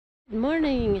Good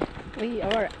morning. We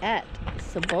are at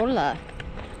Cibola,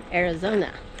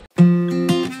 Arizona.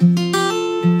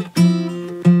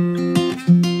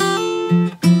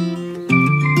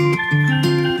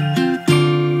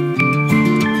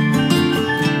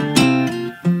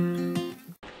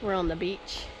 We're on the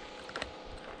beach.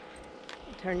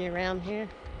 I'll turn you around here.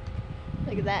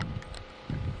 Look at that.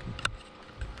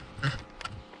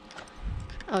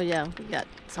 Oh yeah, we got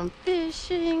some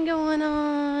fishing going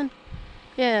on.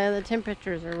 Yeah, the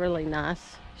temperatures are really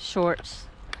nice. Short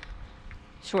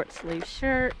sleeve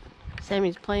shirt.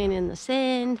 Sammy's playing in the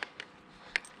sand.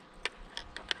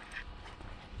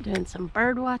 Doing some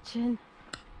bird watching.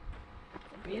 It's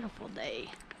a beautiful day.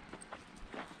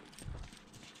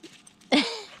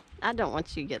 I don't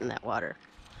want you to get in that water.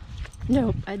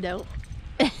 Nope, I don't.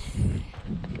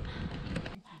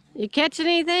 You catching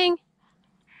anything?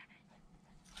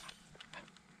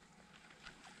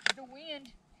 The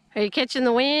wind. Are you catching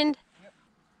the wind? Yep.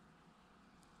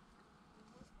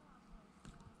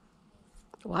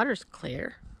 The water's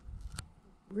clear.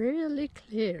 Really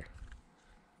clear.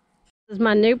 This is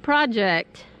my new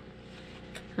project.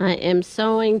 I am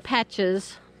sewing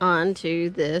patches onto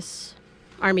this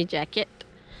army jacket.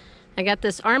 I got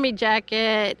this army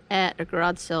jacket at a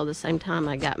garage sale the same time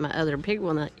I got my other big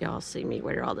one that y'all see me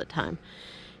wear all the time.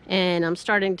 And I'm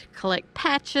starting to collect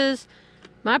patches.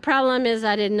 My problem is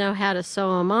I didn't know how to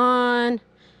sew them on.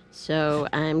 So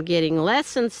I'm getting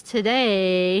lessons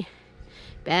today.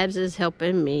 Babs is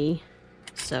helping me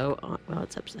sew on, well,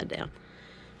 it's upside down,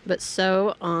 but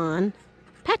sew on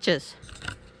patches.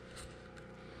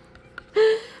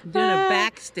 Doing a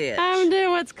back stitch. I'm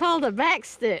doing what's called a back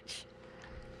stitch.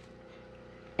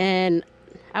 And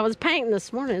I was painting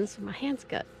this morning, so my hands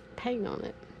got paint on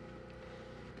it.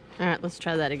 All right, let's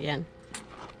try that again.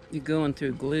 You're going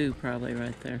through glue probably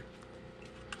right there.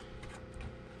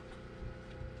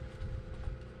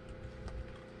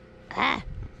 Ah!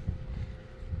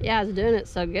 Yeah, I was doing it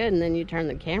so good, and then you turn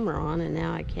the camera on, and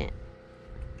now I can't.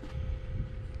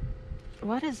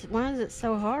 Why is it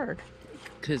so hard?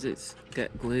 Because it's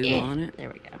got glue on it. There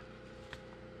we go.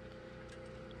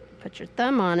 Put your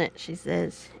thumb on it, she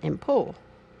says, and pull.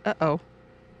 Uh-oh.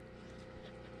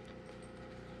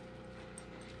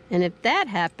 And if that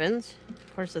happens,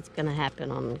 of course it's going to happen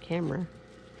on the camera,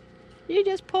 you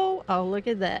just pull. Oh, look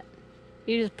at that.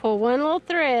 You just pull one little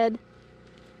thread.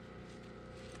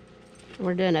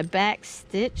 We're doing a back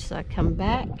stitch, so I come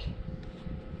back.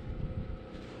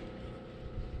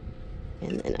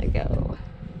 And then I go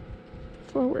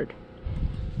forward.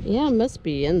 Yeah, it must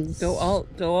be in. Go all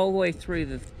the way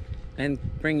through and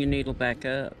bring your needle back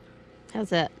up. How's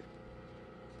that?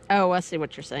 Oh, I see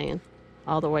what you're saying.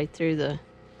 All the way through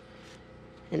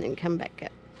and then come back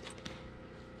up.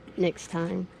 Next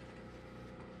time.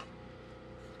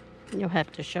 You'll have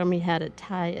to show me how to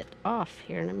tie it off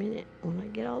here in a minute when I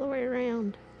get all the way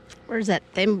around. Where's that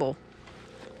thimble?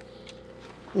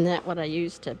 Isn't that what I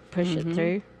use to push it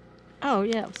through? Oh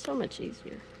yeah, it was so much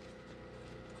easier.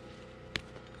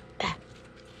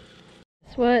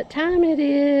 That's what time it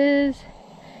is.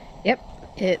 Yep,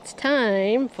 it's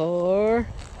time for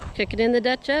cooking in the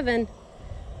Dutch oven.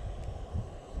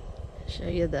 Show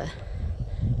you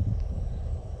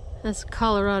that's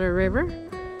Colorado River.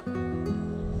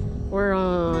 We're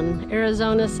on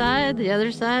Arizona side, the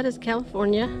other side is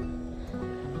California.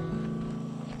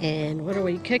 And what are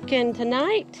we cooking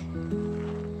tonight?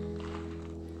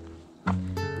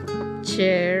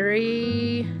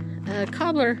 Cherry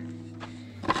cobbler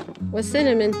with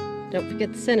cinnamon. Don't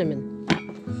forget the cinnamon.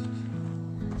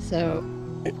 So,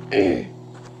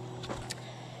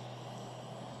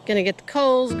 gonna get the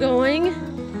coals going.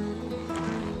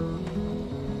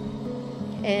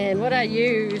 And what I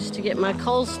use to get my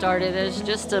coals started is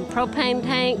just a propane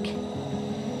tank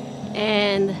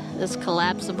and this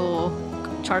collapsible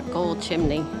charcoal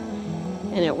chimney.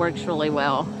 And it works really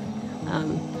well.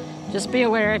 Just be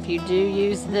aware if you do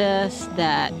use this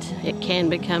that it can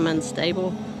become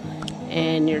unstable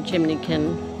and your chimney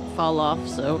can fall off.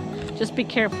 So just be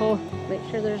careful. Make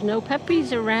sure there's no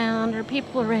puppies around or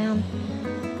people around.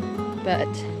 But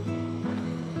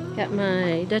got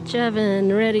my Dutch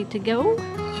oven ready to go.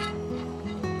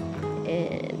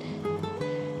 And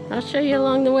I'll show you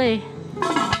along the way.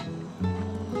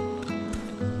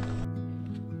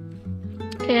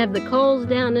 Okay, I have the coals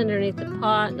down underneath the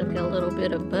pot. I've got a little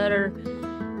bit of butter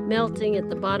melting at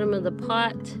the bottom of the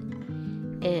pot.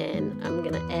 And I'm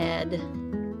gonna add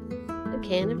a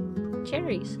can of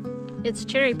cherries. It's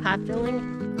cherry pie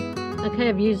filling. Okay,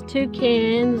 I've used 2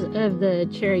 cans of the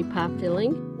cherry pie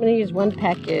filling. I'm gonna use 1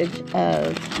 package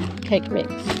of cake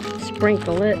mix.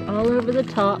 Sprinkle it all over the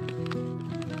top.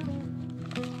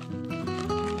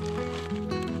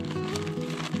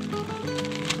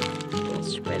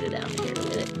 spread it out here in a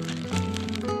minute.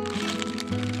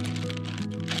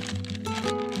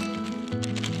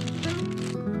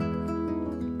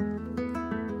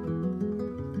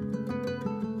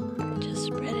 Just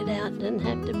spread it out. Doesn't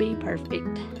have to be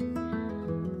perfect.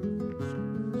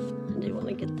 I do want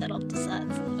to get that off the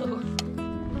sides though.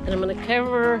 And I'm going to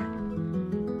cover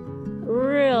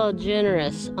real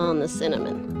generous on the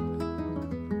cinnamon.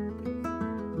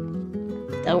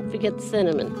 Don't forget the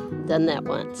cinnamon. Done that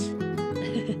once.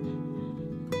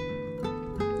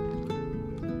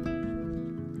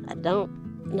 I don't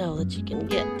know that you can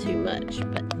get too much,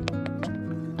 but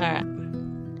alright.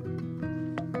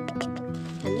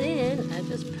 And then I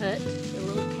just put the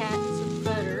little cats of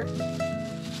butter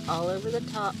all over the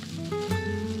top.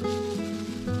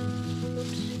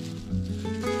 Oops.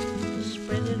 Just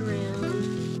spread it around.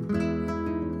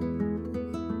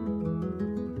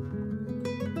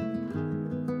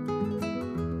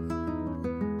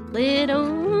 Lid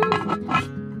on.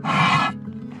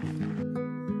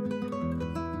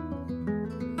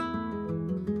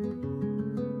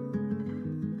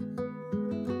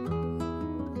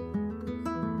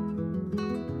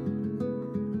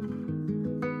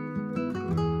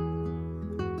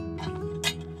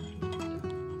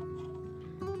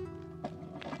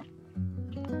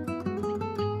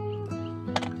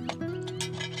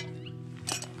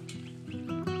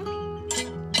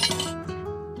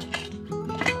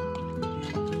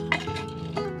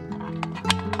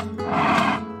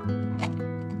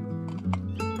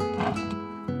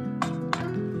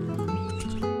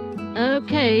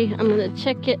 Okay, I'm gonna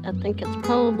check it. I think it's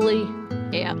probably,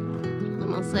 yeah, I'm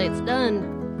gonna say it's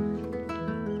done.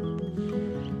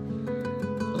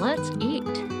 Let's eat.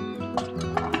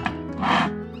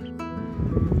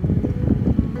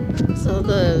 So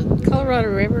the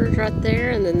Colorado River is right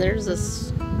there, and then there's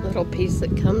this little piece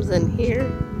that comes in here,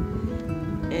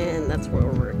 and that's where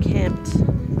we're camped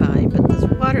by. But this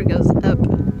water goes up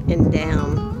and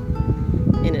down,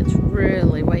 and it's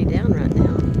really way down right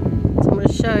now. So I'm going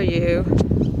to show you.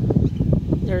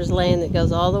 There's land that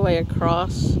goes all the way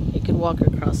across. You could walk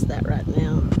across that right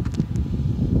now,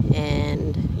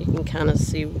 and you can kind of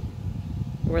see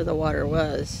where the water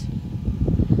was.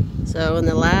 So in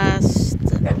the last,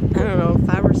 I don't know,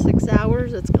 5 or 6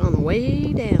 hours, it's gone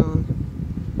way down.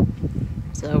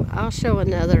 So I'll show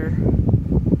another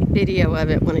video of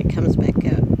it when it comes back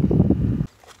up.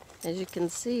 As you can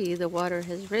see, the water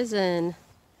has risen.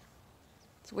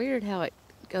 It's weird how it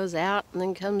goes out and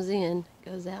then comes in,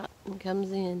 goes out and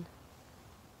comes in.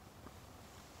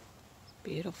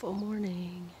 Beautiful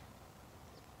morning.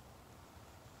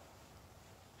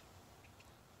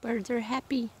 Birds are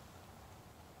happy.